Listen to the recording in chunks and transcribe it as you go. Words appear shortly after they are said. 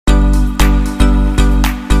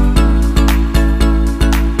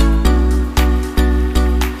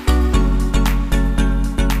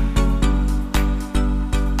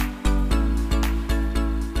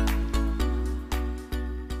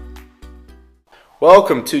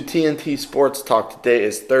Welcome to TNT Sports Talk. Today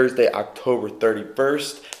is Thursday, October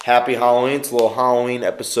 31st. Happy Halloween. It's a little Halloween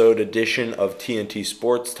episode edition of TNT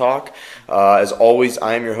Sports Talk. As always,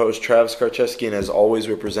 I am your host, Travis Karcheski, and as always,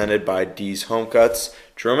 we're presented by D's Home Cuts.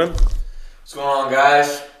 Truman? What's going on,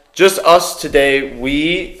 guys? Just us today.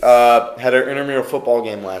 We had our intramural football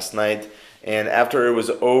game last night, and after it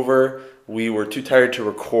was over, we were too tired to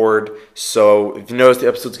record, so if you notice, the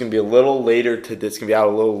episode's going to be a little later today. It's going to be out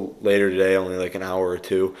a little later today, only like an hour or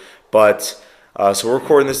two. But so we're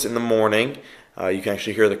recording this in the morning. You can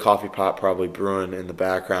actually hear the coffee pot probably brewing in the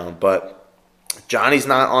background. But Johnny's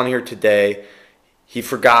not on here today. He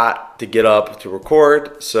forgot to get up to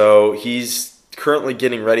record, so he's currently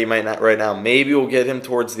getting ready. Might not right now. Maybe we'll get him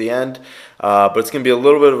towards the end. But it's going to be a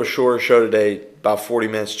little bit of a shorter show today, about 40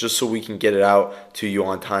 minutes, just so we can get it out to you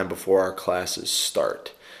on time before our classes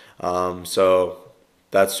start. So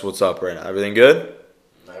that's what's up right now. Everything good?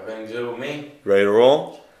 Everything's good with me. Ready to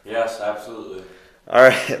roll? Yes, absolutely. All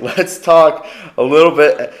right, let's talk a little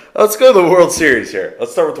bit. Let's go to the World Series here.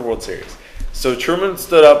 Let's start with the World Series. So Truman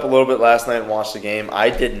stood up a little bit last night and watched the game. I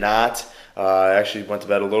did not. I actually went to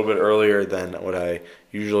bed a little bit earlier than what I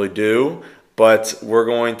usually do. But he's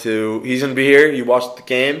going to be here. You watched the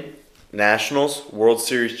game. Nationals, World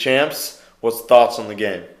Series champs. What's the thoughts on the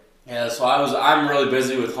game? Yeah, so I'm really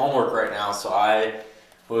busy with homework right now, so I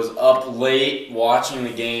was up late watching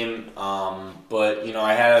the game, but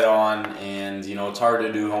I had it on, and it's hard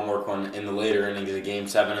to do homework in the later innings of Game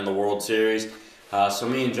 7 in the World Series. So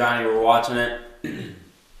me and Johnny were watching it.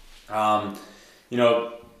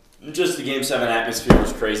 Just the Game 7 atmosphere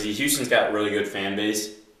was crazy. Houston's got a really good fan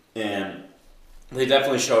base, and they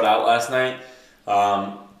definitely showed out last night.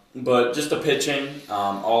 But just the pitching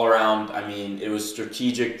all around, it was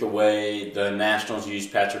strategic the way the Nationals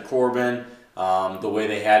used Patrick Corbin, the way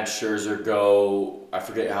they had Scherzer go. I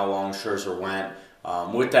forget how long Scherzer went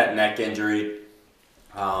with that neck injury.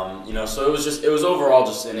 So it was overall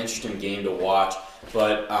just an interesting game to watch.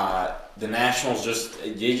 But the Nationals just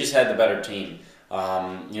had the better team.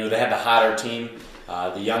 They had the hotter team,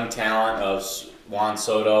 the young talent of Juan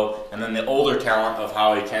Soto, and then the older talent of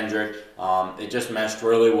Howie Kendrick. It just meshed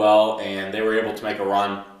really well, and they were able to make a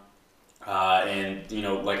run.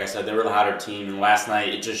 Like I said, they were the hotter team, and last night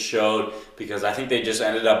it just showed because I think they just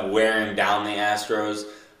ended up wearing down the Astros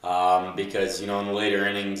because, in the later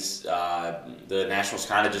innings, the Nationals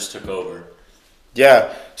kind of just took over.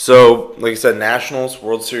 Yeah, so like I said, Nationals,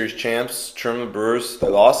 World Series champs, Truman the Brewers. They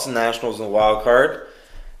lost the Nationals in the wild card.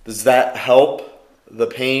 Does that help the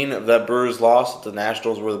pain of that Brewers loss? The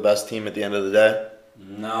Nationals were the best team at the end of the day?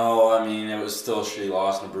 No, it was still a shitty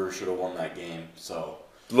loss, and the Brewers should have won that game. So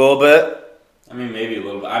a little bit? Maybe a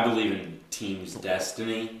little bit. I believe in team's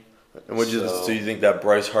destiny. And so you think that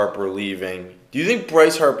Bryce Harper leaving... Do you think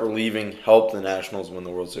Bryce Harper leaving helped the Nationals win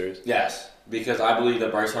the World Series? Yes, because I believe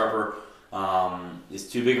that Bryce Harper is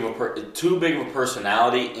too big of a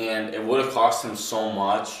personality, and it would have cost him so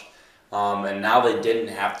much. And now they didn't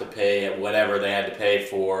have to pay whatever they had to pay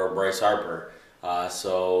for Bryce Harper.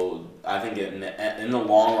 So I think in the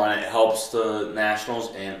long run it helps the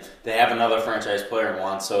Nationals, and they have another franchise player in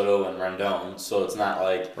Juan Soto and Rendon. So it's not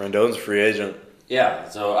like Rendon's a free agent. Yeah.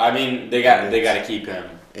 So they got to keep him.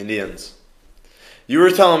 Indians. You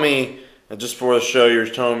were telling me just before the show. You were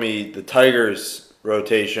telling me the Tigers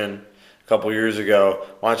rotation a couple years ago.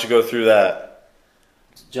 Why don't you go through that?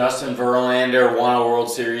 Justin Verlander won a World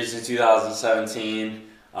Series in 2017.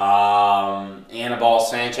 Anibal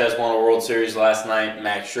Sanchez won a World Series last night.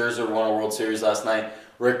 Max Scherzer won a World Series last night.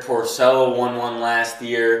 Rick Porcello won one last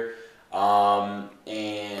year.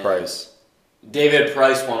 And Price. David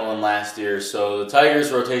Price won one last year. So the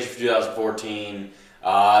Tigers rotation for 2014,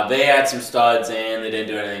 they had some studs and they didn't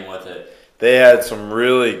do anything with it. They had some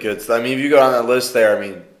really good stuff. If you go on that list there,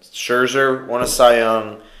 Scherzer won a Cy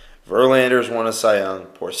Young. Verlander's won a Cy Young.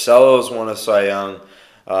 Porcello's won a Cy Young.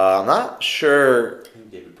 I'm not sure. I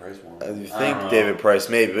think David Price won. You think David Price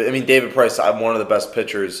maybe. But, David Price, one of the best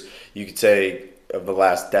pitchers, you could say, of the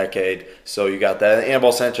last decade. So you got that. And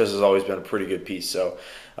Anibal Sanchez has always been a pretty good piece. So,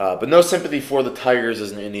 but no sympathy for the Tigers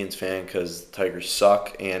as an Indians fan because the Tigers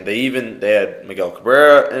suck. And they had Miguel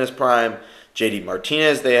Cabrera in his prime. JD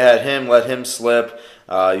Martinez, they had him, let him slip.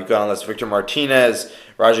 You got on this Victor Martinez.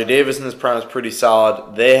 Rajai Davis in his prime was pretty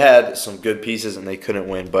solid. They had some good pieces and they couldn't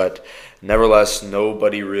win, but nevertheless,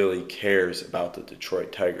 nobody really cares about the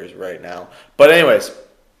Detroit Tigers right now. But anyways,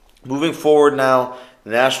 moving forward now,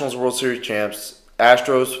 the Nationals World Series champs.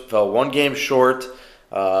 Astros fell one game short,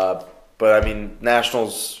 but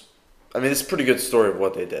Nationals. It's a pretty good story of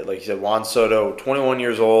what they did. Like you said, Juan Soto, 21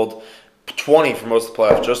 years old, 20 for most of the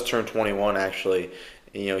playoffs, just turned 21 actually.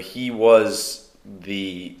 He was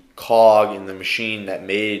the cog in the machine that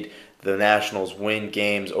made the Nationals win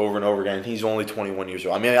games over and over again. He's only 21 years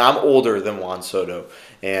old. I mean, I'm older than Juan Soto,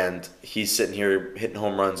 and he's sitting here hitting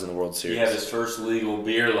home runs in the World Series. He had his first legal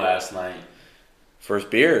beer last night. First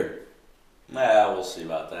beer? Well, we'll see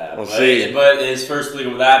about that. We'll see. But his first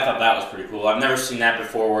legal, I thought that was pretty cool. I've never seen that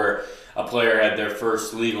before where a player had their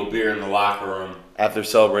first legal beer in the locker room. After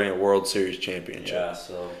celebrating a World Series championship. Yeah,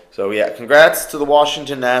 So, yeah, congrats to the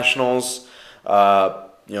Washington Nationals.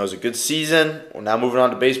 It was a good season. We're now moving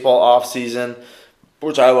on to baseball offseason,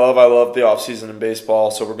 which I love. I love the offseason in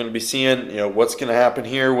baseball. So we're going to be seeing, what's going to happen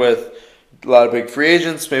here with a lot of big free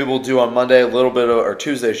agents. Maybe we'll do on Monday or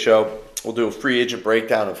Tuesday's show, we'll do a free agent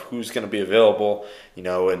breakdown of who's going to be available,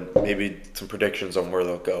 and maybe some predictions on where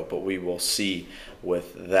they'll go. But we will see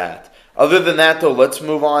with that. Other than that, though, let's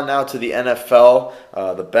move on now to the NFL,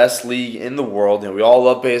 the best league in the world. We all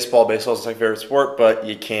love baseball. Baseball is my favorite sport, but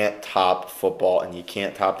you can't top football, and you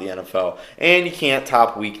can't top the NFL, and you can't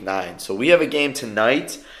top Week 9. So we have a game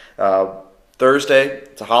tonight, Thursday.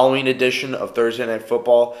 It's a Halloween edition of Thursday Night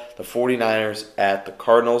Football. The 49ers at the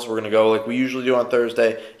Cardinals. We're going to go like we usually do on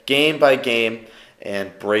Thursday, game by game,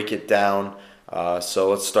 and break it down. So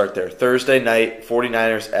let's start there. Thursday night,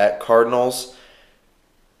 49ers at Cardinals.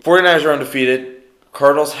 49ers are undefeated.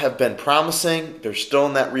 Cardinals have been promising. They're still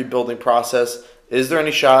in that rebuilding process. Is there any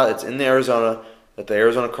shot? It's in Arizona that the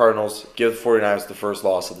Arizona Cardinals give the 49ers the first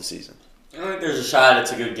loss of the season. I think there's a shot.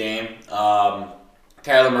 It's a good game.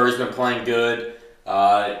 Kyler Murray's been playing good.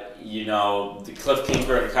 The Cliff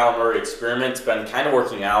Kingsbury and Kyler Murray experiment's been kind of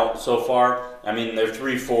working out so far. I mean, they're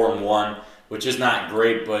 3-4-1, which is not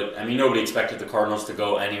great, but I mean, nobody expected the Cardinals to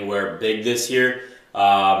go anywhere big this year.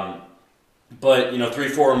 But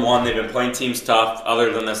 3-4-1, they've been playing teams tough.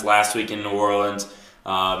 Other than this last week in New Orleans,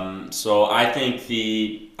 so I think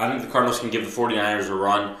the Cardinals can give the 49ers a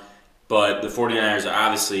run, but the 49ers are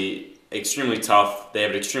obviously extremely tough. They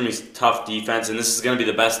have an extremely tough defense, and this is going to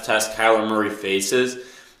be the best test Kyler Murray faces.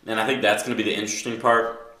 And I think that's going to be the interesting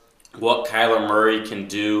part, what Kyler Murray can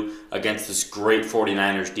do against this great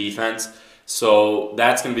 49ers defense. So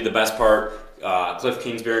that's going to be the best part. Cliff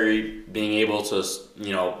Kingsbury being able to,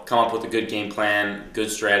 come up with a good game plan,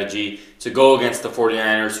 good strategy to go against the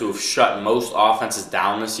 49ers who have shut most offenses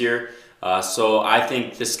down this year. So I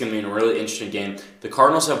think this is going to be a really interesting game. The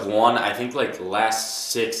Cardinals have won, I think, like the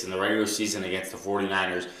last 6 in the regular season against the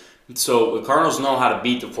 49ers. So the Cardinals know how to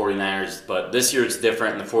beat the 49ers, but this year it's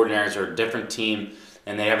different, and the 49ers are a different team,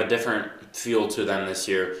 and they have a different feel to them this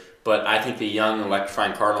year. But I think the young,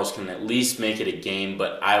 electrifying Cardinals can at least make it a game,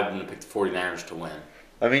 but I'm going to pick the 49ers to win.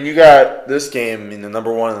 I mean, you got this game in the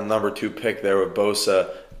number 1 and the number 2 pick there with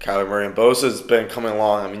Bosa, Kyler Murray. And Bosa's been coming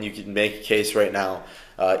along. I mean, you can make a case right now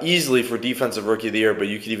easily for Defensive Rookie of the Year, but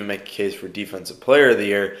you could even make a case for Defensive Player of the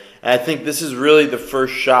Year. And I think this is really the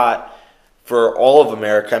first shot for all of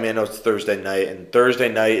America. I mean, I know it's Thursday night, and Thursday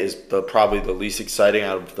night is probably the least exciting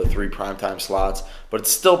out of the 3 primetime slots, but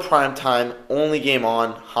it's still primetime, only game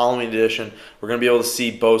on, Halloween edition. We're going to be able to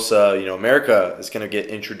see Bosa. America is going to get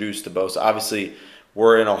introduced to Bosa. Obviously,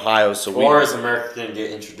 we're in Ohio, so Or is America going to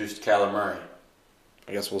get introduced to Kyler Murray?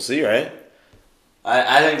 I guess we'll see, right?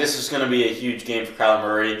 I think this is going to be a huge game for Kyler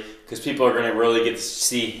Murray because people are going to really get to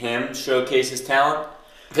see him showcase his talent.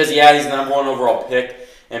 Because, he's the number 1 overall pick,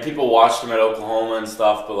 and people watched him at Oklahoma and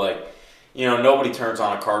stuff, but, nobody turns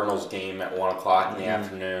on a Cardinals game at 1 o'clock in the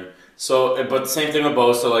afternoon. So, but the same thing with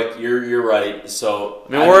Bosa, you're right. So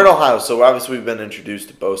I mean, we're in Ohio, so obviously we've been introduced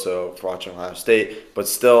to Bosa for watching Ohio State, but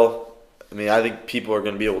still, I think people are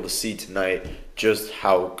going to be able to see tonight just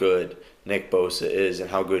how good Nick Bosa is and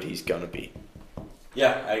how good he's going to be.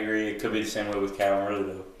 Yeah, I agree. It could be the same way with Kyler Murray,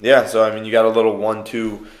 though. Yeah, so, you got a little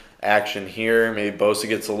 1-2 action here. Maybe Bosa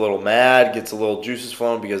gets a little mad, gets a little juices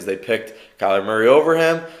flowing because they picked Kyler Murray over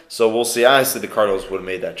him. So we'll see. Honestly, the Cardinals would have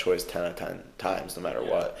made that choice 10 out of 10 times no matter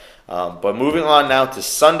what. But moving on now to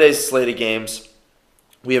Sunday's slate of games.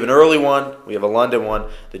 We have an early one. We have a London one.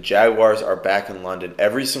 The Jaguars are back in London.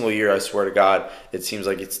 Every single year, I swear to God, it seems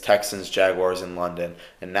like it's Texans, Jaguars in London.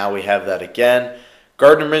 And now we have that again.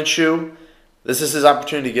 Gardner Minshew, this is his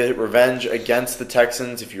opportunity to get revenge against the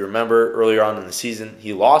Texans. If you remember earlier on in the season,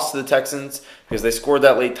 he lost to the Texans because they scored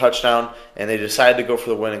that late touchdown, and they decided to go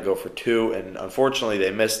for the win and go for 2, and unfortunately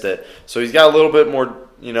they missed it. So he's got a little bit more,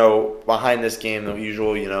 behind this game than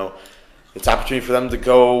usual. It's opportunity for them to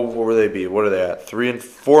go. What would they be? What are they at?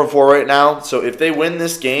 4-4 right now. So if they win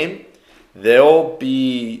this game, they'll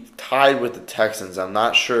be tied with the Texans. I'm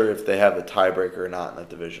not sure if they have the tiebreaker or not in that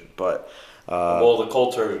division, but. The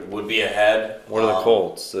Colts would be ahead. What are the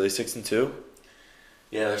Colts? Are they 6-2?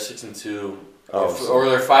 Yeah, they're 6-2. Or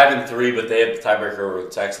they're 5-3, but they have the tiebreaker over the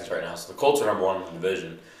Texans right now. So the Colts are number one in the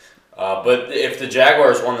division. But if the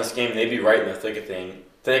Jaguars won this game, they'd be right in the thick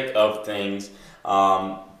of things.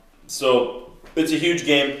 So it's a huge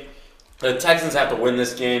game. The Texans have to win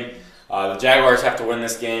this game. The Jaguars have to win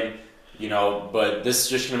this game. But this is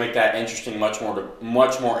just going to make that interesting, much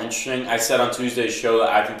more interesting. I said on Tuesday's show that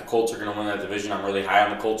I think the Colts are going to win that division. I'm really high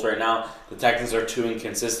on the Colts right now. The Texans are too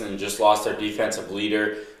inconsistent and just lost their defensive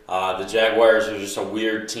leader. The Jaguars are just a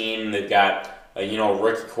weird team. They've got a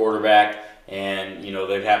rookie quarterback, and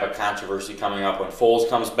they have a controversy coming up when Foles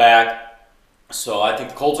comes back. So I think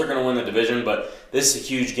the Colts are going to win the division, but this is a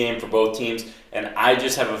huge game for both teams, and I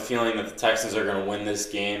just have a feeling that the Texans are going to win this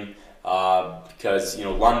game because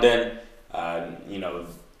London.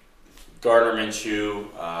 Gardner Minshew.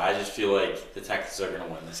 I just feel like the Texans are going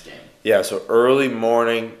to win this game. Yeah, so early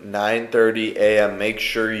morning, 9:30 a.m. Make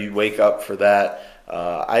sure you wake up for that.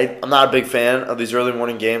 I'm not a big fan of these early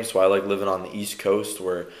morning games, so I like living on the East Coast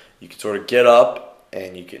where you can sort of get up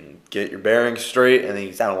and you can get your bearings straight, and then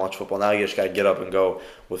you down and watch football. Now you just got to get up and go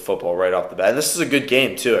with football right off the bat. And this is a good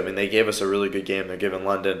game, too. I mean, they gave us a really good game. They're giving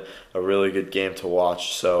London a really good game to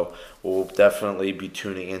watch, so we'll definitely be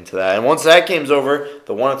tuning into that. And once that game's over,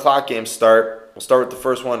 the 1 o'clock games start. We'll start with the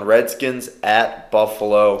first one, Redskins at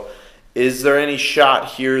Buffalo. Is there any shot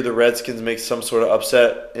here the Redskins make some sort of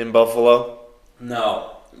upset in Buffalo?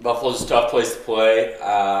 No. Buffalo's a tough place to play.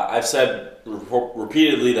 I've said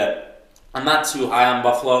repeatedly that I'm not too high on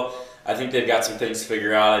Buffalo. I think they've got some things to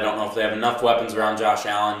figure out. I don't know if they have enough weapons around Josh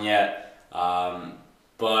Allen yet.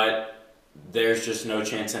 But there's just no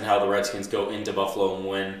chance in hell the Redskins go into Buffalo and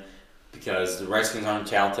win because the Redskins aren't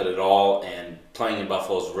talented at all, and playing in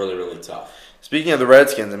Buffalo is really, really tough. Speaking of the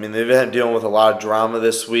Redskins, I mean, they've been dealing with a lot of drama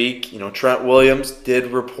this week. Trent Williams did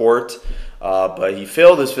report, but he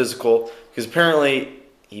failed his physical because apparently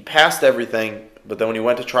he passed everything, but then when he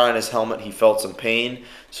went to try on his helmet, he felt some pain.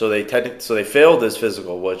 So they failed his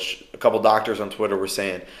physical, which a couple doctors on Twitter were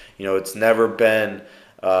saying, it's never been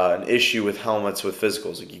an issue with helmets with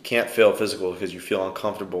physicals. Like, you can't fail physical because you feel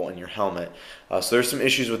uncomfortable in your helmet. So there's some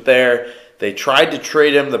issues with there. They tried to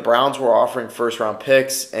trade him. The Browns were offering first-round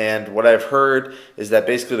picks, and what I've heard is that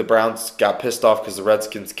basically the Browns got pissed off because the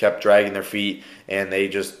Redskins kept dragging their feet, and they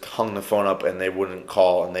just hung the phone up and they wouldn't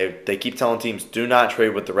call. And they keep telling teams, do not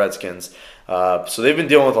trade with the Redskins. So they've been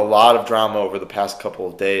dealing with a lot of drama over the past couple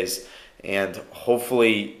of days, and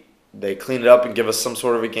hopefully they clean it up and give us some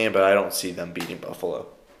sort of a game, but I don't see them beating Buffalo.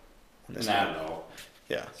 Not at all.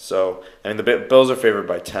 Yeah, so, I mean, the Bills are favored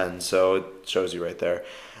by 10, so it shows you right there.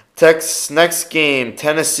 Next game,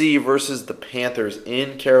 Tennessee versus the Panthers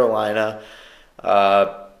in Carolina.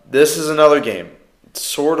 This is another game. It's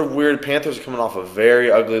sort of weird. Panthers are coming off a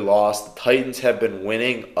very ugly loss. The Titans have been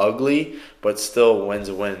winning ugly, but still wins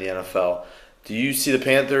a win in the NFL. Do you see the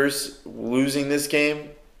Panthers losing this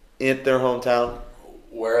game in their hometown?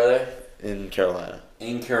 Where are they? In Carolina.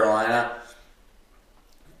 In Carolina.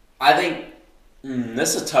 I think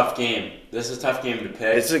this is a tough game. This is a tough game to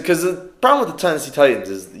pick. It's because the problem with the Tennessee Titans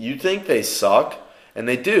is you think they suck, and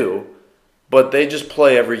they do, but they just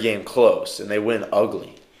play every game close, and they win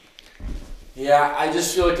ugly. Yeah, I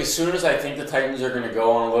just feel like as soon as I think the Titans are going to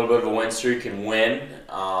go on a little bit of a win streak and win,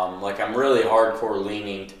 I'm really hardcore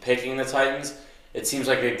leaning to picking the Titans. It seems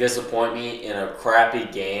like they disappoint me in a crappy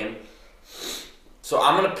game. So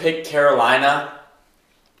I'm going to pick Carolina.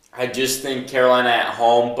 I just think Carolina at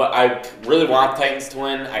home, but I really want the Titans to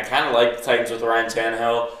win. I kind of like the Titans with Ryan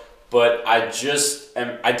Tannehill, but I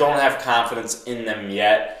don't have confidence in them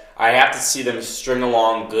yet. I have to see them string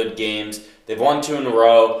along good games. They've won 2 in a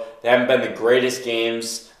row. They haven't been the greatest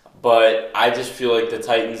games, but I just feel like the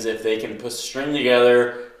Titans, if they can put string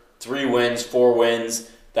together 3 wins, 4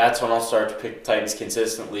 wins, that's when I'll start to pick the Titans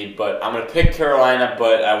consistently. But I'm going to pick Carolina,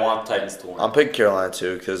 but I want the Titans to win. I'm picking Carolina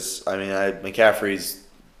too because, McCaffrey's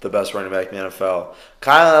the best running back in the NFL.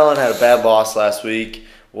 Kyle Allen had a bad loss last week.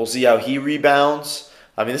 We'll see how he rebounds.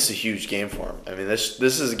 This is a huge game for him. This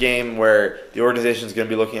is a game where the organization is going to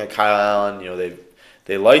be looking at Kyle Allen.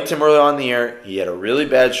 They liked him early on in the year. He had a really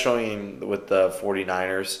bad showing with the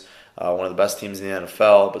 49ers, one of the best teams in the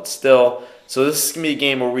NFL, but still. So this is going to be a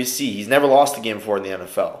game where we see he's never lost a game before in the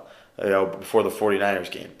NFL, before the 49ers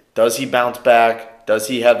game. Does he bounce back? Does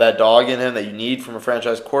he have that dog in him that you need from a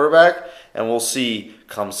franchise quarterback? And we'll see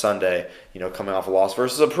come Sunday, coming off a loss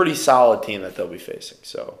versus a pretty solid team that they'll be facing.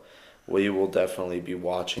 So we will definitely be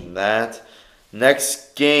watching that.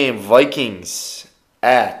 Next game, Vikings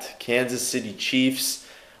at Kansas City Chiefs.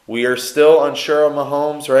 We are still unsure of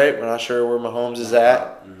Mahomes, right? We're not sure where Mahomes is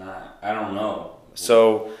at. I don't know.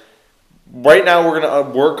 So Right now, we're going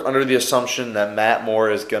to work under the assumption that Matt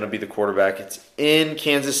Moore is going to be the quarterback. It's in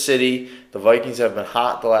Kansas City. The Vikings have been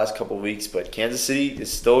hot the last couple of weeks, but Kansas City is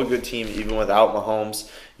still a good team even without Mahomes.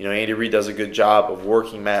 Andy Reid does a good job of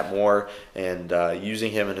working Matt Moore and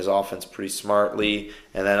using him in his offense pretty smartly.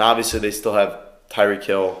 And then obviously they still have Tyreek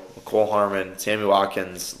Hill, Mecole Hardman, Sammy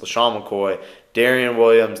Watkins, LaShawn McCoy, Darian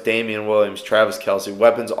Williams, Damian Williams, Travis Kelce,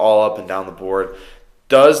 weapons all up and down the board.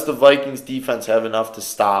 Does the Vikings defense have enough to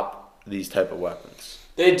stop these type of weapons?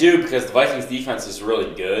 They do, because the Vikings defense is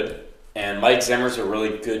really good, and Mike Zimmer's a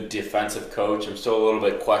really good defensive coach. I'm still a little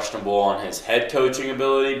bit questionable on his head coaching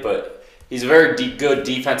ability, but he's a very good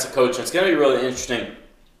defensive coach, and it's going to be really interesting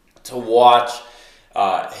to watch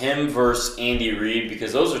him versus Andy Reid,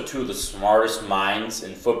 because those are two of the smartest minds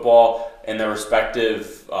in football in their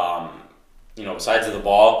respective sides of the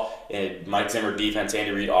ball. And Mike Zimmer defense,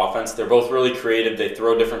 Andy Reid offense. They're both really creative. They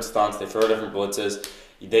throw different stunts. They throw different blitzes.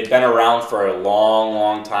 They've been around for a long,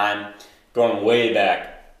 long time, going way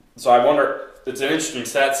back. So I wonder, it's an interesting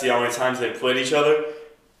stat to see how many times they've played each other.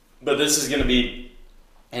 But this is going to be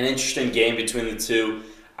an interesting game between the two.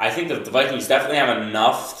 I think that the Vikings definitely have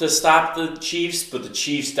enough to stop the Chiefs, but the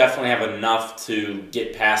Chiefs definitely have enough to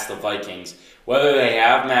get past the Vikings. Whether they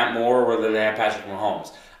have Matt Moore or whether they have Patrick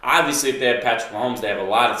Mahomes. Obviously, if they have Patrick Mahomes, they have a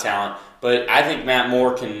lot of talent. But I think Matt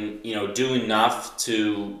Moore can, do enough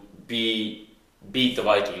to beat the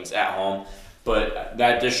Vikings at home. But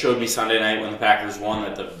that just showed me Sunday night when the Packers won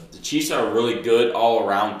that the Chiefs are a really good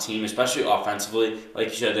all-around team, especially offensively. Like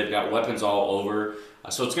you said, they've got weapons all over.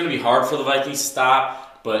 So it's going to be hard for the Vikings to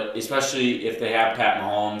stop, but especially if they have Pat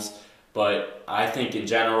Mahomes. But I think in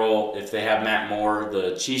general, if they have Matt Moore,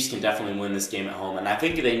 the Chiefs can definitely win this game at home. And I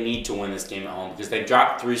think they need to win this game at home because they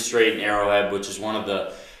dropped 3 straight in Arrowhead, which is one of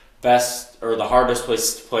the best or the hardest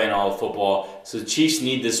places to play in all of football. So the Chiefs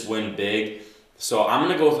need this win big. So I'm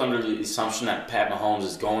going to go with under the assumption that Pat Mahomes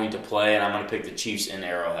is going to play, and I'm going to pick the Chiefs in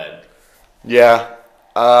Arrowhead. Yeah.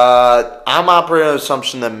 I'm operating on the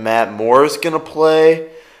assumption that Matt Moore is going to play,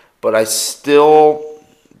 but I still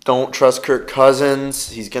don't trust Kirk Cousins.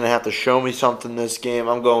 He's going to have to show me something this game.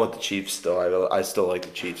 I'm going with the Chiefs still. I still like the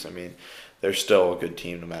Chiefs. I mean, they're still a good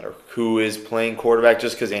team no matter who is playing quarterback,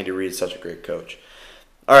 just because Andy Reid is such a great coach.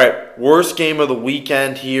 All right, worst game of the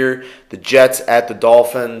weekend here, the Jets at the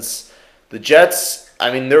Dolphins. The Jets,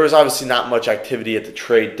 I mean, there was obviously not much activity at the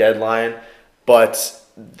trade deadline, but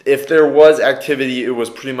if there was activity, it was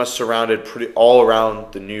pretty much surrounded all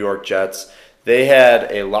around the New York Jets. They had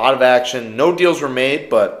a lot of action. No deals were made,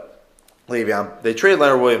 but they traded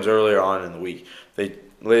Leonard Williams earlier on in the week.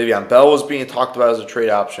 Le'Veon Bell was being talked about as a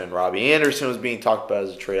trade option. Robbie Anderson was being talked about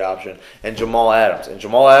as a trade option. And Jamal Adams. And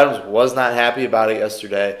Jamal Adams was not happy about it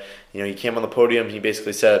yesterday. He came on the podium. He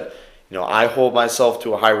basically said, I hold myself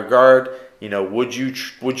to a high regard. Would you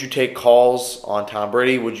take calls on Tom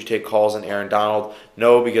Brady? Would you take calls on Aaron Donald?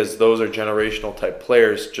 No, because those are generational type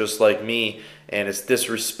players just like me. And it's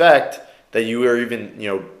disrespect that you are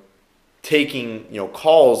even, taking,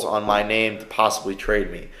 calls on my name to possibly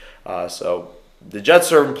trade me. So the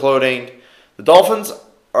Jets are imploding. The Dolphins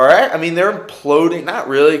are, they're imploding. Not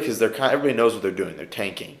really, because everybody knows what they're doing. They're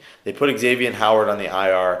tanking. They put Xavier Howard on the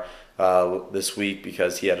IR this week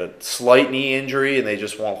because he had a slight knee injury, and they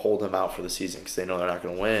just won't hold him out for the season because they know they're not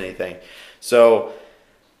going to win anything. So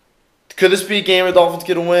could this be a game where the Dolphins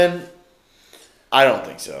get a win? I don't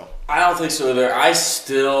think so. I don't think so either. I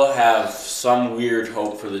still have some weird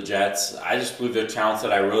hope for the Jets. I just believe they're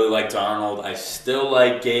talented. I really like Darnold. I still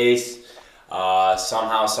like Gase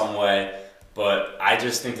somehow, some way. But I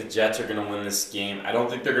just think the Jets are going to win this game. I don't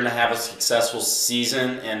think they're going to have a successful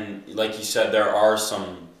season. And like you said, there are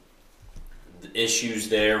some issues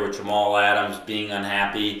there with Jamal Adams being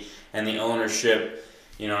unhappy and the ownership,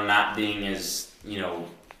 not being as,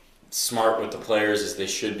 smart with the players as they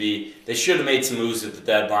should be. They should have made some moves at the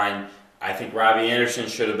deadline. I think Robbie Anderson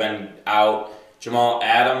should have been out. Jamal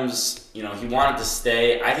Adams, he wanted to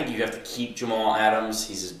stay. I think you have to keep Jamal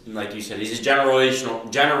Adams. Like you said, he's a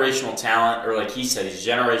generational talent, or like he said, he's a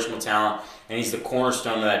generational talent, and he's the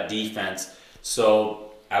cornerstone of that defense.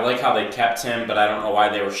 So I like how they kept him, but I don't know why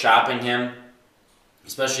they were shopping him,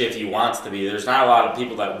 especially if he wants to be. There's not a lot of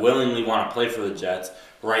people that willingly want to play for the Jets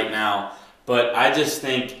right now, but I just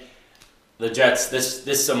think the Jets, this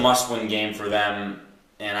is a must-win game for them,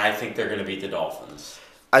 and I think they're going to beat the Dolphins.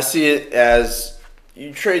 I see it as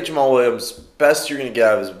you trade Jamal Williams, best you're going to get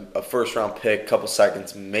out of is a first-round pick, couple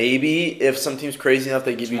seconds. Maybe if some team's crazy enough,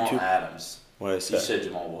 they give you two. Jamal Adams. What did I say? You said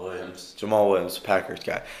Jamal Williams. Jamal Williams, Packers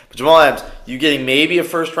guy. But Jamal Adams, you getting maybe a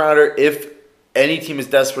first-rounder. If any team is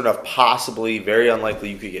desperate enough, possibly, very unlikely,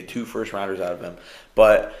 you could get 2 first-rounders out of him.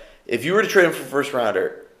 But if you were to trade him for a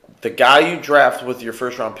first-rounder, the guy you draft with your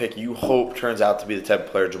first-round pick, you hope turns out to be the type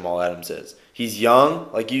of player Jamal Adams is. He's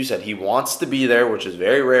young, like you said. He wants to be there, which is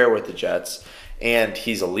very rare with the Jets. And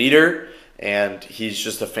he's a leader, and he's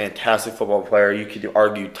just a fantastic football player. You could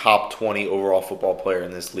argue top 20 overall football player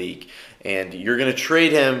in this league. And you're going to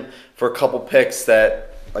trade him for a couple picks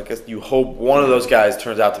that, like, you hope one of those guys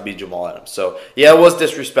turns out to be Jamal Adams. So, yeah, it was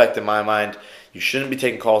disrespect in my mind. You shouldn't be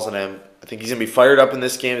taking calls on him. I think he's going to be fired up in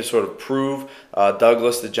this game to sort of prove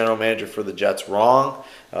Douglas, the general manager for the Jets, wrong,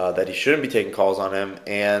 that he shouldn't be taking calls on him,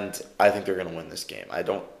 and I think they're going to win this game.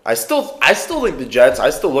 I still think the Jets,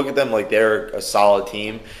 I still look at them like they're a solid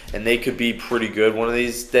team, and they could be pretty good one of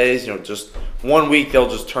these days. Just 1 week they'll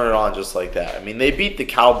just turn it on just like that. I mean, they beat the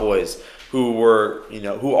Cowboys, who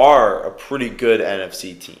are a pretty good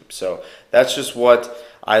NFC team. So that's just what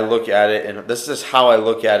I look at it, and this is how I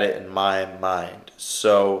look at it in my mind.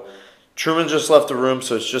 So Truman just left the room,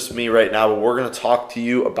 so it's just me right now, but we're going to talk to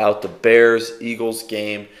you about the Bears-Eagles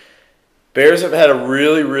game. Bears have had a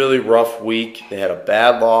really, really rough week. They had a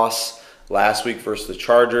bad loss last week versus the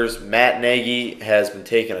Chargers. Matt Nagy has been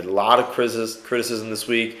taking a lot of criticism this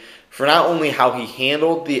week for not only how he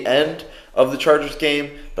handled the end of the Chargers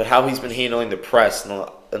game, but how he's been handling the press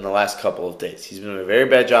in the last couple of days. He's been doing a very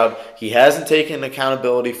bad job. He hasn't taken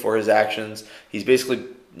accountability for his actions. He's basically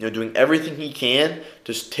doing everything he can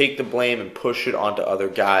to just take the blame and push it onto other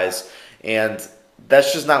guys. And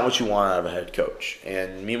that's just not what you want out of a head coach.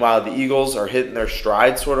 And meanwhile, the Eagles are hitting their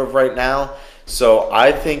stride sort of right now. So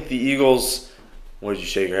I think the Eagles – what did you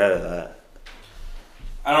shake your head at that?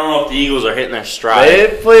 I don't know if the Eagles are hitting their stride.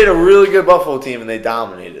 They played a really good Buffalo team, and they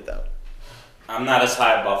dominated them. I'm not as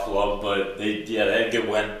high at Buffalo, but they had a good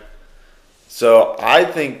win. So I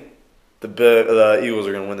think the Eagles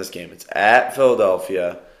are going to win this game. It's at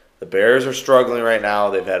Philadelphia. The Bears are struggling right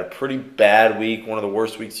now. They've had a pretty bad week, one of the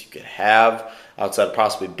worst weeks you could have, outside of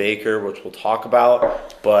possibly Baker, which we'll talk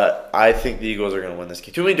about. But I think the Eagles are going to win this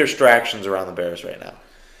game. Too many distractions around the Bears right now.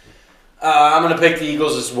 I'm going to pick the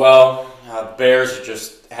Eagles as well. The Bears are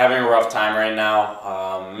just having a rough time right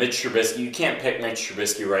now. Mitch Trubisky, you can't pick Mitch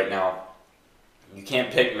Trubisky right now. You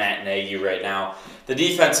can't pick Matt Nagy right now. The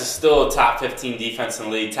defense is still a top 15 defense in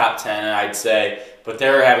the league, top 10, I'd say. But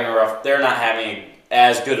they're not having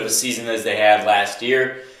as good of a season as they had last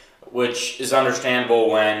year, which is understandable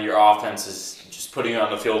when your offense is just putting you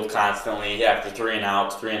on the field constantly after 3 and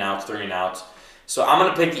outs. So I'm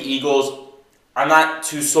going to pick the Eagles. I'm not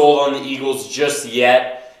too sold on the Eagles just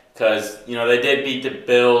yet because, they did beat the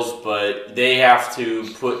Bills, but they have to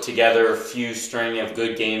put together a few string of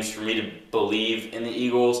good games for me to believe in the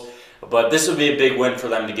Eagles. But this would be a big win for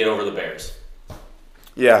them to get over the Bears.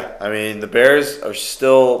 Yeah, I mean, the Bears are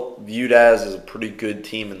still viewed as a pretty good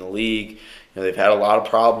team in the league. They've had a lot of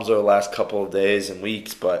problems over the last couple of days and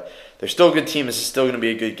weeks, but they're still a good team. This is still going to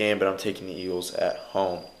be a good game, but I'm taking the Eagles at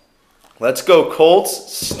home. Let's go Colts,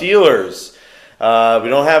 Steelers. We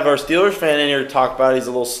don't have our Steelers fan in here to talk about. He's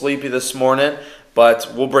a little sleepy this morning,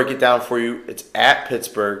 but we'll break it down for you. It's at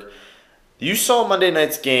Pittsburgh. You saw Monday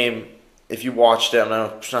night's game if you watched it. I'm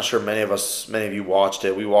not sure many of you watched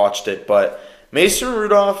it. We watched it, but Mason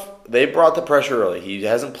Rudolph, they brought the pressure early. He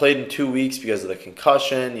hasn't played in 2 weeks because of the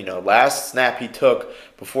concussion. Last snap he took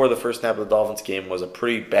before the first snap of the Dolphins game was a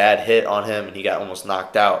pretty bad hit on him, and he got almost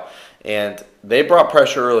knocked out. And they brought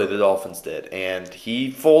pressure early, the Dolphins did. And he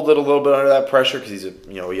folded a little bit under that pressure because he's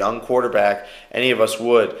a young quarterback. Any of us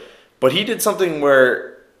would. But he did something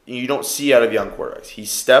where you don't see out of young quarterbacks. He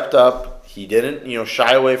stepped up. He didn't,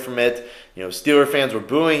 shy away from it. Steeler fans were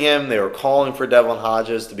booing him. They were calling for Devlin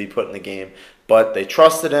Hodges to be put in the game. But they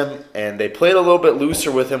trusted him, and they played a little bit looser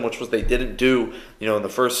with him, which was they didn't do, in the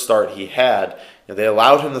first start he had. They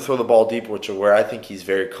allowed him to throw the ball deep, which is where I think he's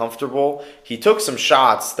very comfortable. He took some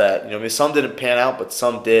shots that, some didn't pan out, but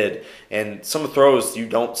some did. And some throws you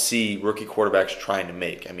don't see rookie quarterbacks trying to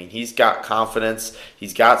make. I mean, he's got confidence.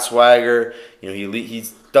 He's got swagger. He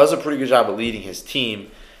does a pretty good job of leading his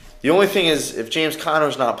team. The only thing is, if James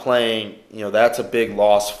Conner's not playing, that's a big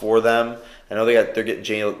loss for them. I know they're getting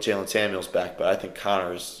Jalen Samuels back, but I think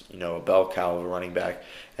Conner's, a bell cow of a running back.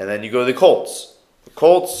 And then you go to the Colts. The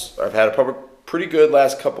Colts have had a pretty good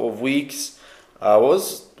last couple of weeks.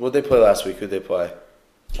 What did they play last week? Who did they play?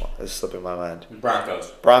 Well, it's slipping my mind.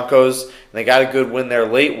 Broncos. And they got a good win there,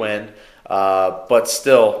 late win. But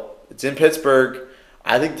still, it's in Pittsburgh.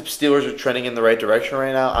 I think the Steelers are trending in the right direction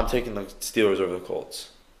right now. I'm taking the Steelers over the Colts.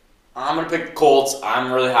 I'm going to pick the Colts.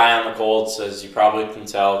 I'm really high on the Colts, as you probably can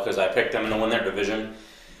tell, because I picked them to win their division.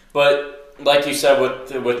 But like you said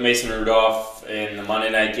with Mason Rudolph in the Monday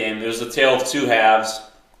night game, it was a tale of two halves.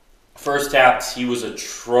 First half, he was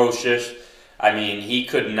atrocious. I mean, he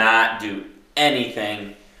could not do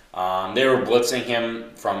anything They were blitzing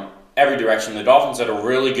him from every direction. The Dolphins had a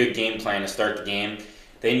really good game plan to start the game.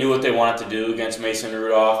 They knew what they wanted to do against Mason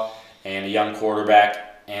Rudolph and a young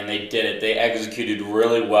quarterback, and they did it. They executed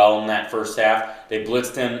really well in that first half. They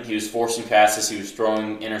blitzed him. He was forcing passes. He was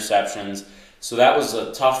throwing interceptions. So that was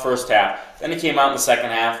a tough first half. Then he came out in the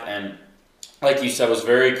second half, and like you said, was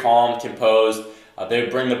very calm, composed. They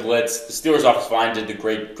would bring the blitz. The Steelers' offensive line did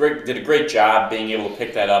a great job being able to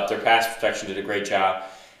pick that up. Their pass protection did a great job,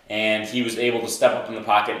 and he was able to step up in the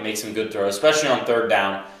pocket and make some good throws, especially on third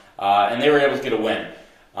down. And they were able to get a win.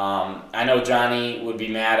 I know Johnny would be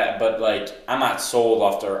mad at, but I'm not sold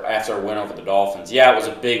after a win over the Dolphins. Yeah, it was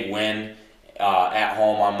a big win at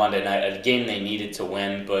home on Monday night, a game they needed to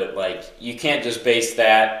win. But you can't just base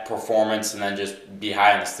that performance and then just be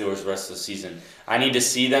high on the Steelers the rest of the season. I need to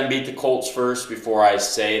see them beat the Colts first before I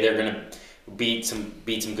say they're going to beat some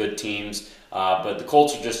good teams. But the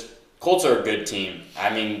Colts are a good team.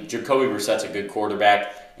 I mean, Jacoby Brissett's a good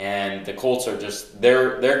quarterback, and the Colts are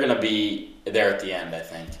they're going to be there at the end, I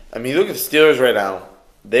think. I mean, look at the Steelers right now.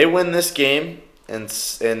 They win this game, and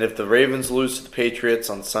if the Ravens lose to the Patriots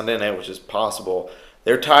on Sunday night, which is possible,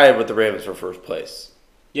 they're tied with the Ravens for first place.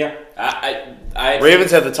 Yeah,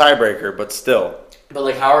 Ravens have the tiebreaker, but still.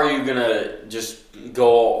 But how are you gonna just go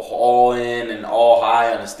all in and all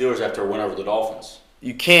high on the Steelers after a win over the Dolphins?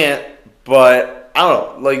 You can't. But I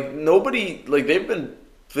don't know. Nobody.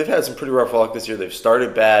 They've had some pretty rough luck this year. They've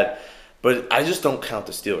started bad, but I just don't count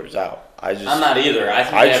the Steelers out. I'm not either. I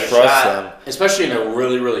think they have a shot, especially in a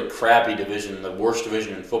really, really crappy division, the worst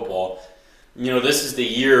division in football. This is the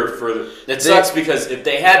year for. It sucks because if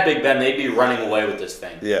they had Big Ben, they'd be running away with this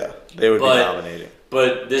thing. Yeah, they would be dominating.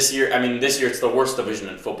 But this year it's the worst division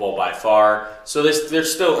in football by far. So they're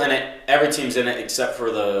still in it. Every team's in it except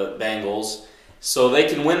for the Bengals. So they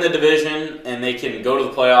can win the division and they can go to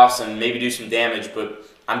the playoffs and maybe do some damage. But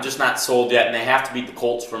I'm just not sold yet, and they have to beat the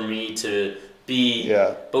Colts for me to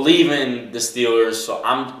believe in the Steelers. So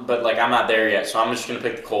I'm not there yet. So I'm just gonna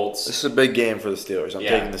pick the Colts. This is a big game for the Steelers. I'm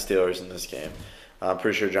taking the Steelers in this game. I'm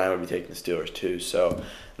pretty sure Johnny would be taking the Steelers too. So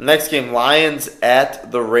the next game, Lions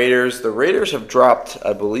at the Raiders. The Raiders have dropped,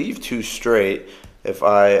 I believe, 2 straight, if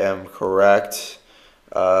I am correct.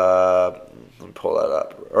 Let me pull that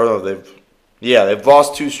up. Or no, they've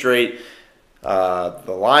lost 2 straight. The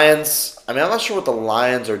Lions. I mean, I'm not sure what the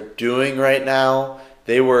Lions are doing right now.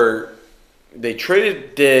 They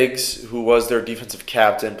traded Diggs, who was their defensive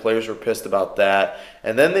captain. Players were pissed about that.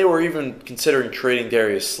 And then they were even considering trading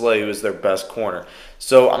Darius Slay, who was their best corner.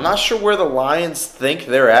 So I'm not sure where the Lions think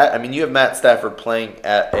they're at. I mean, you have Matt Stafford playing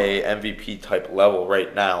at a MVP-type level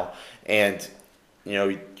right now. And,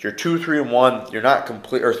 you're 2-3-1. You're not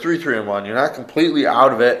complete, or 3-3-1. You're not completely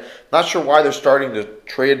out of it. Not sure why they're starting to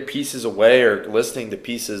trade pieces away or listening to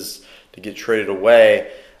pieces to get traded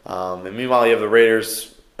away. And meanwhile, you have the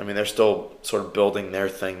Raiders. I mean, they're still sort of building their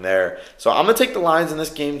thing there. So I'm going to take the Lions in this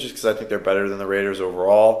game just because I think they're better than the Raiders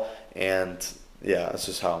overall. And, yeah, that's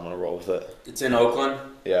just how I'm going to roll with it. It's in Oakland?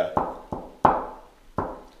 Yeah.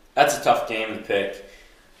 That's a tough game to pick.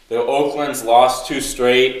 The Oakland's lost 2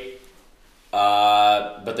 straight,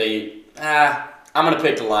 but I'm going to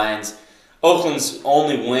pick the Lions. Oakland's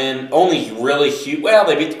only really huge. Well,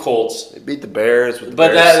 they beat the Colts. They beat the Bears.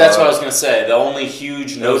 That's what I was going to say. The only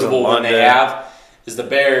huge notable one they have is the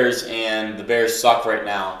Bears, and the Bears suck right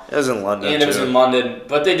now. It was in London, and it was in London,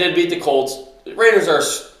 but they did beat the Colts. The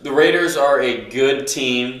Raiders are a good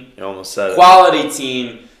team. You almost said quality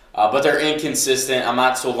team, but they're inconsistent. I'm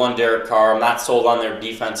not sold on Derek Carr. I'm not sold on their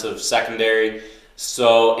defensive secondary,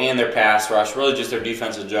 and their pass rush. Really, just their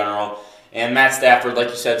defense in general. And Matt Stafford, like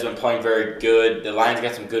you said, has been playing very good. The Lions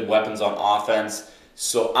got some good weapons on offense.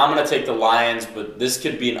 So I'm going to take the Lions, but this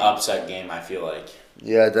could be an upset game, I feel like.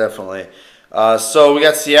 Yeah, definitely. So we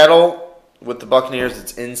got Seattle with the Buccaneers.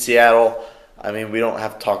 It's in Seattle. I mean, we don't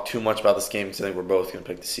have to talk too much about this game because I think we're both going to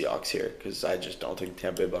pick the Seahawks here because I just don't think the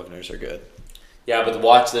Tampa Bay Buccaneers are good. Yeah, but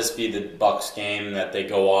watch this be the Bucs game that they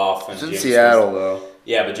go off. And it's in Seattle, though.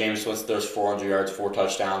 Yeah, but James Smith throws 400 yards, 4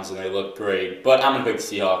 touchdowns, and they look great. But I'm going to pick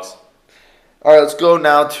the Seahawks. All right, let's go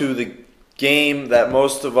now to the game that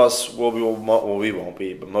most of us will be. Well, we won't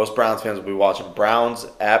be, but most Browns fans will be watching. Browns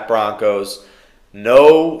at Broncos.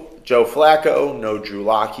 No Joe Flacco, no Drew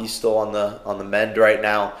Lock. He's still on the mend right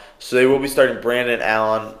now. So they will be starting Brandon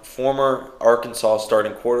Allen, former Arkansas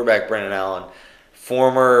starting quarterback Brandon Allen,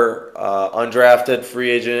 former undrafted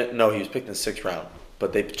free agent. No, he was picked in the 6th round.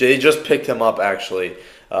 But they just picked him up, actually,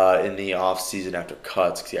 in the offseason after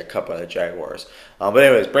cuts because he got cut by the Jaguars. But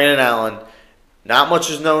anyways, Brandon Allen, not much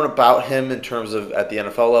is known about him in terms of at the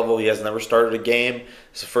NFL level. He has never started a game.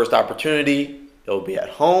 It's the first opportunity. It'll be at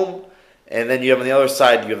home. And then you have on the other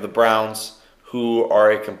side, you have the Browns, who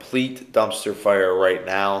are a complete dumpster fire right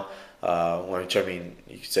now. Which, I mean,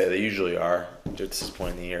 you could say they usually are at this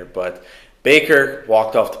point in the year. But Baker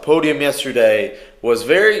walked off the podium yesterday, was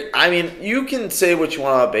very, I mean, you can say what you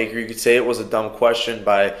want about Baker. You could say it was a dumb question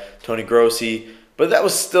by Tony Grossi, but that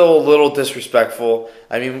was still a little disrespectful.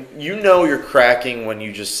 I mean, you know you're cracking when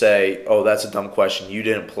you just say, oh, that's a dumb question. You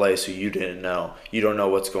didn't play, so you didn't know. You don't know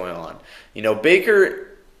what's going on. You know, Baker,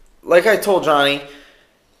 like I told Johnny,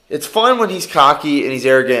 it's fun when he's cocky and he's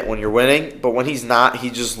arrogant when you're winning, but when he's not, he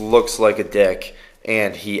just looks like a dick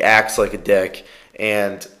and he acts like a dick.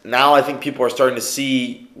 And now I think people are starting to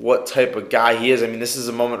see what type of guy he is. I mean, this is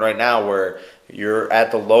a moment right now where you're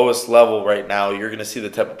at the lowest level right now. You're going to see the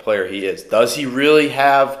type of player he is. Does he really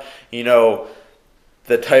have, you know,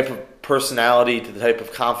 the type of personality, the type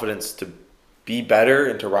of confidence to be better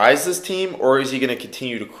and to rise this team? Or is he going to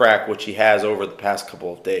continue to crack, which he has over the past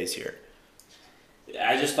couple of days here?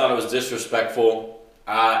 I just thought it was disrespectful.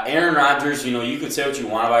 Aaron Rodgers, you know, you could say what you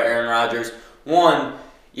want about Aaron Rodgers. One,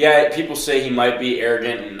 yeah, people say he might be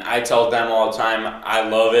arrogant, and I tell them all the time, I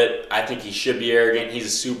love it. I think he should be arrogant. He's a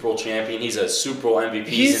Super Bowl champion. He's a Super Bowl MVP.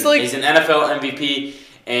 He's an NFL MVP,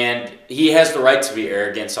 and he has the right to be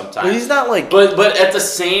arrogant sometimes. But he's not like but at the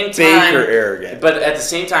same time, Baker arrogant. But at the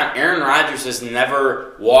same time, Aaron Rodgers has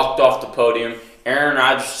never walked off the podium. Aaron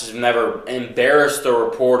Rodgers has never embarrassed a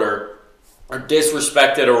reporter or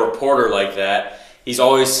disrespected a reporter like that. He's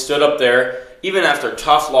always stood up there, even after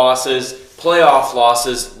tough losses, playoff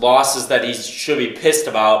losses that he should be pissed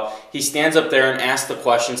about. He stands up there and asks the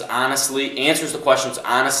questions honestly, answers the questions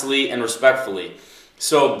honestly and respectfully.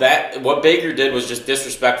 So that what Baker did was just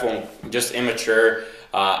disrespectful and just immature.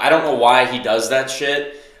 I don't know why he does that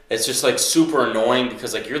shit. It's just like super annoying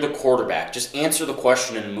because like you're the quarterback. Just answer the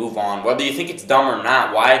question and move on. Whether you think it's dumb or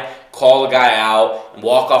not, why call the guy out and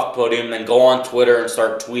walk off the podium and then go on Twitter and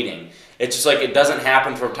start tweeting? It's just like it doesn't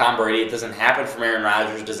happen from Tom Brady. It doesn't happen from Aaron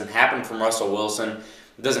Rodgers. It doesn't happen from Russell Wilson.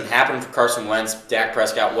 It doesn't happen for Carson Wentz, Dak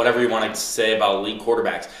Prescott, whatever you want to say about elite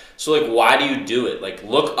quarterbacks. So like why do you do it? Like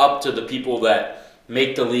look up to the people that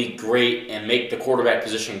make the league great and make the quarterback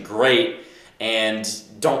position great and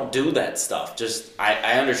don't do that stuff. Just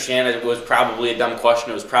I understand it was probably a dumb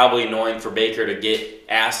question. It was probably annoying for Baker to get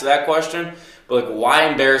asked that question. But like, why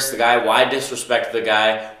embarrass the guy? Why disrespect the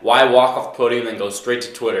guy? Why walk off the podium and go straight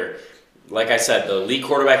to Twitter? Like I said, the elite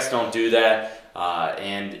quarterbacks don't do that,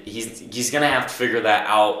 and he's going to have to figure that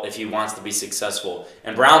out if he wants to be successful.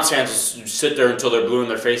 And Browns fans will sit there until they're blue in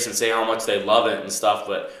their face and say how much they love it and stuff,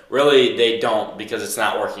 but really they don't because it's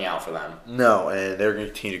not working out for them. No, and they're going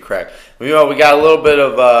to continue to crack. We got a little bit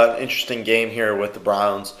of an interesting game here with the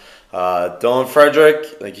Browns. Dylan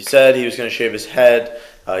Frederick, like you said, he was going to shave his head.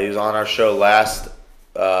 He was on our show last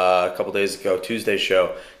a couple days ago, Tuesday's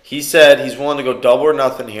show. He said he's willing to go double or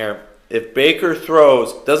nothing here. If Baker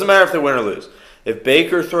throws, doesn't matter if they win or lose, if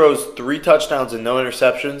Baker throws 3 touchdowns and no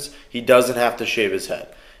interceptions, he doesn't have to shave his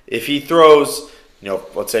head. If he throws,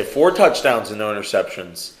 let's say 4 touchdowns and no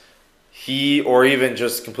interceptions, or even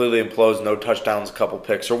just completely implodes, no touchdowns, a couple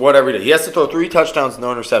picks, or whatever he does. He has to throw 3 touchdowns,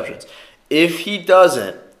 no interceptions. If he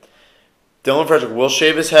doesn't, Dylan Frederick will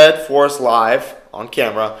shave his head for us live on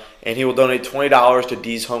camera, and he will donate $20 to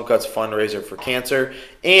D's Home Cuts fundraiser for cancer.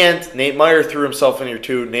 And Nate Meyer threw himself in here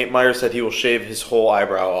too. Nate Meyer said he will shave his whole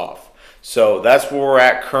eyebrow off. So that's where we're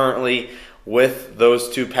at currently with those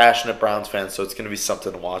 2 passionate Browns fans. So it's going to be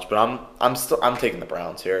something to watch. But I'm taking the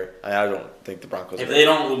Browns here. I don't think the Broncos. If they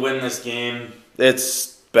don't win this game, it's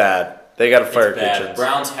bad. They got to fire Kitchens.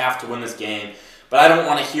 Browns have to win this game. But I don't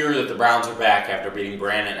want to hear that the Browns are back after beating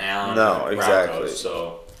Brandon Allen. No, and the exactly. Broncos,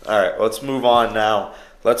 so. All right, let's move on now.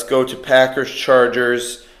 Let's go to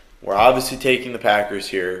Packers-Chargers. We're obviously taking the Packers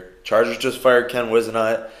here. Chargers just fired Ken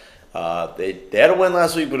Whisenhunt. They had a win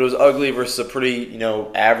last week, but it was ugly versus a pretty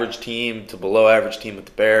average team to below average team with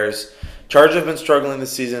the Bears. Chargers have been struggling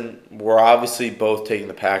this season. We're obviously both taking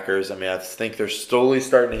the Packers. I mean, I think they're slowly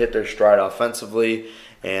starting to hit their stride offensively,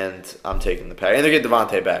 and I'm taking the Packers. And they're getting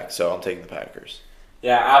Devontae back, so I'm taking the Packers.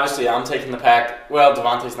 Yeah, obviously I'm taking the Pack. Well,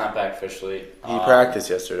 Devontae's not back officially. He practiced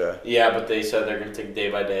yesterday. Yeah, but they said they're going to take it day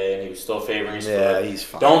by day, and he was still favoring his foot. Yeah, he's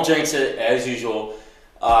fine. Don't jinx it, as usual.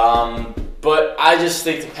 But I just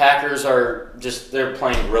think the Packers they're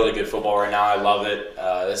playing really good football right now. I love it.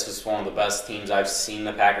 This is one of the best teams I've seen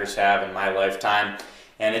the Packers have in my lifetime,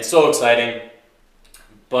 and it's so exciting.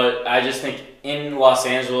 But I just think in Los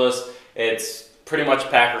Angeles, it's pretty much a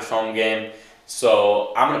Packers home game.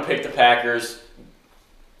 So I'm going to pick the Packers.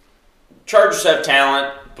 Chargers have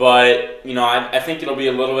talent, but I think it'll be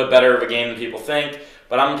a little bit better of a game than people think.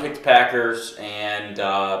 But I'm going to pick the Packers, and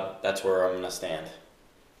that's where I'm going to stand.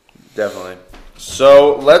 Definitely.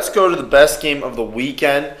 So let's go to the best game of the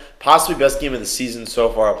weekend, possibly best game of the season so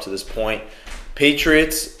far up to this point.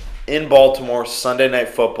 Patriots in Baltimore, Sunday Night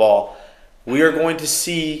Football. We are going to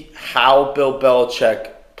see how Bill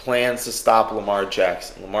Belichick plans to stop Lamar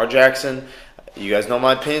Jackson. Lamar Jackson, you guys know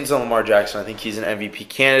my opinions on Lamar Jackson. I think he's an MVP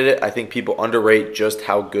candidate. I think people underrate just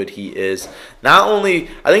how good he is. Not only,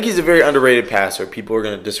 I think he's a very underrated passer. People are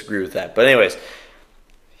going to disagree with that. But anyways,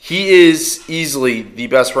 he is easily the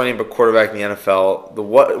best running back quarterback in the NFL.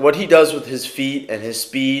 What he does with his feet and his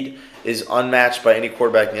speed is unmatched by any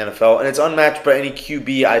quarterback in the NFL, and it's unmatched by any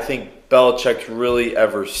QB I think Belichick's really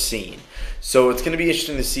ever seen. So it's going to be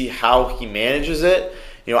interesting to see how he manages it.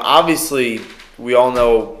 You know, obviously, we all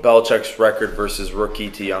know Belichick's record versus rookie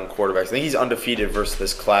to young quarterbacks. I think he's undefeated versus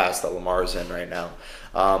this class that Lamar is in right now.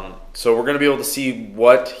 So we're going to be able to see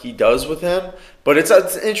what he does with him. But it's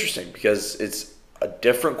interesting because it's a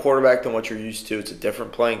different quarterback than what you're used to. It's a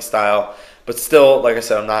different playing style. But still, like I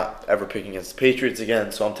said, I'm not ever picking against the Patriots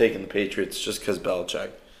again, so I'm taking the Patriots just because Belichick.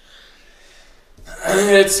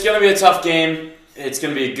 It's going to be a tough game. It's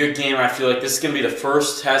going to be a good game. I feel like this is going to be the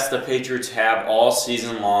first test the Patriots have all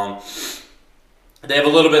season long. They have a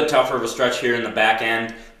little bit tougher of a stretch here in the back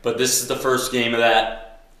end, but this is the first game of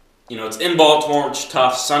that. You know, it's in Baltimore, which is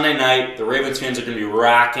tough. Sunday night, the Ravens fans are going to be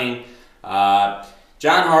rocking.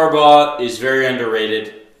 John Harbaugh is very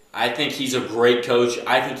underrated. I think he's a great coach.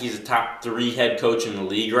 I think he's a top 3 head coach in the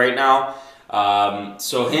league right now.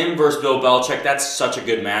 So him versus Bill Belichick, that's such a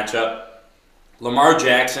good matchup. Lamar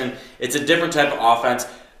Jackson, it's a different type of offense.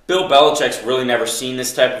 Bill Belichick's really never seen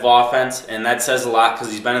this type of offense, and that says a lot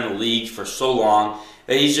because he's been in the league for so long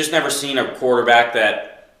that he's just never seen a quarterback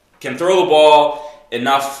that can throw the ball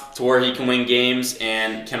enough to where he can win games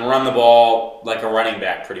and can run the ball like a running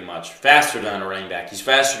back pretty much, faster than a running back. He's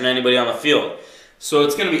faster than anybody on the field. So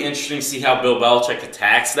it's going to be interesting to see how Bill Belichick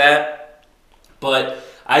attacks that. But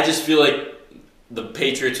I just feel like the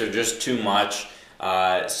Patriots are just too much.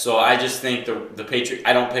 So I just think the Patriots.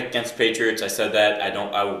 I don't pick against the Patriots. I said that.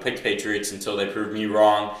 I will pick the Patriots until they prove me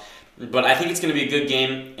wrong. But I think it's going to be a good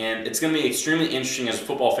game, and it's going to be extremely interesting as a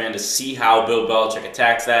football fan to see how Bill Belichick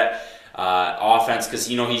attacks that offense, because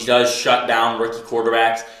he does shut down rookie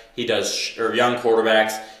quarterbacks. He does, or young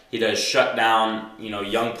quarterbacks. He does shut down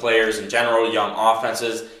young players in general, young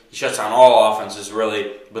offenses. He shuts down all offenses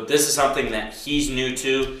really. But this is something that he's new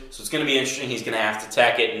to, so it's going to be interesting. He's going to have to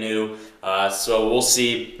attack it new. So we'll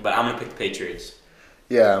see. But I'm going to pick the Patriots.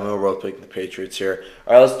 Yeah, I'm going to pick the Patriots here.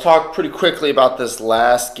 All right, let's talk pretty quickly about this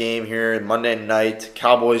last game here Monday night.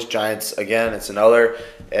 Cowboys-Giants. Again, it's another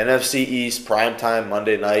NFC East primetime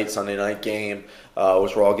Monday night, Sunday night game,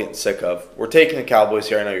 which we're all getting sick of. We're taking the Cowboys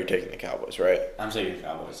here. I know you're taking the Cowboys, right? I'm taking the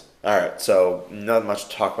Cowboys. All right, so not much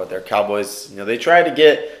to talk about there. Cowboys, they tried to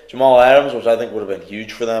get Jamal Adams, which I think would have been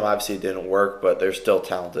huge for them. Obviously, it didn't work, but they're still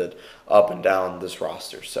talented up and down this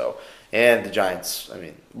roster. And the Giants,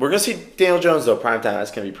 we're going to see Daniel Jones, though, primetime.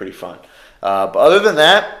 That's going to be pretty fun. But other than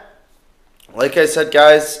that, like I said,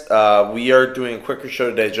 guys, we are doing a quicker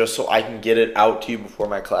show today just so I can get it out to you before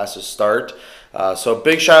my classes start. So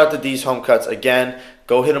big shout out to D's Home Cuts. Again,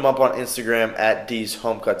 go hit him up on Instagram at D's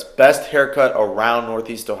Home Cuts. Best haircut around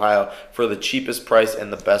Northeast Ohio for the cheapest price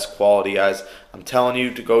and the best quality, guys. I'm telling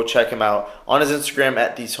you to go check him out on his Instagram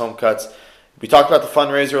at D's Home Cuts. We talked about the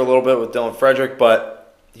fundraiser a little bit with Dylan Frederick, but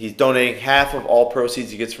he's donating half of all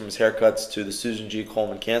proceeds he gets from his haircuts to the Susan G.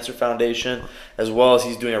 Komen Cancer Foundation, as well as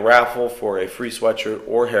he's doing a raffle for a free sweatshirt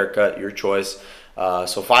or haircut, your choice.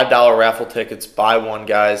 So $5 raffle tickets, buy one,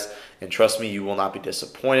 guys, and trust me, you will not be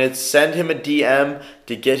disappointed. Send him a DM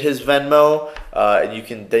to get his Venmo,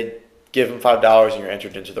 and they give him $5 and you're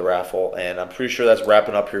entered into the raffle. And I'm pretty sure that's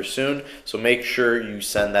wrapping up here soon, so make sure you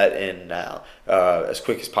send that in now as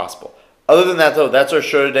quick as possible. Other than that, though, that's our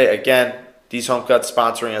show today. Again, D's Home Cuts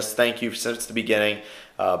sponsoring us. Thank you since the beginning.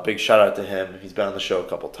 Big shout out to him. He's been on the show a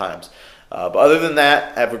couple times. But other than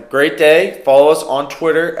that, have a great day. Follow us on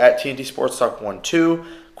Twitter at TNT Sports Talk 12.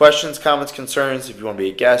 Questions, comments, concerns. If you want to be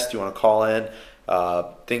a guest, you want to call in.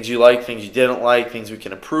 Things you like, things you didn't like, things we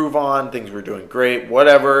can improve on, things we're doing great.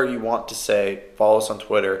 Whatever you want to say, follow us on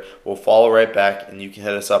Twitter. We'll follow right back, and you can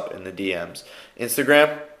hit us up in the DMs.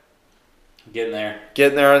 Instagram. Getting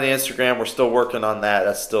there on the Instagram. We're still working on that.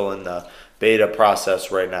 That's still in the beta process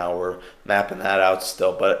right now. We're mapping that out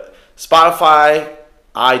still. But Spotify,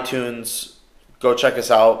 iTunes, go check us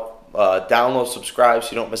out. Download, subscribe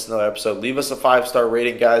so you don't miss another episode. Leave us a 5-star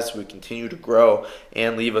rating, guys, so we continue to grow.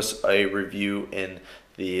 And leave us a review in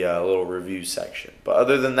the little review section. But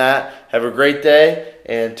other than that, have a great day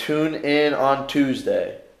and tune in on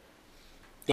Tuesday.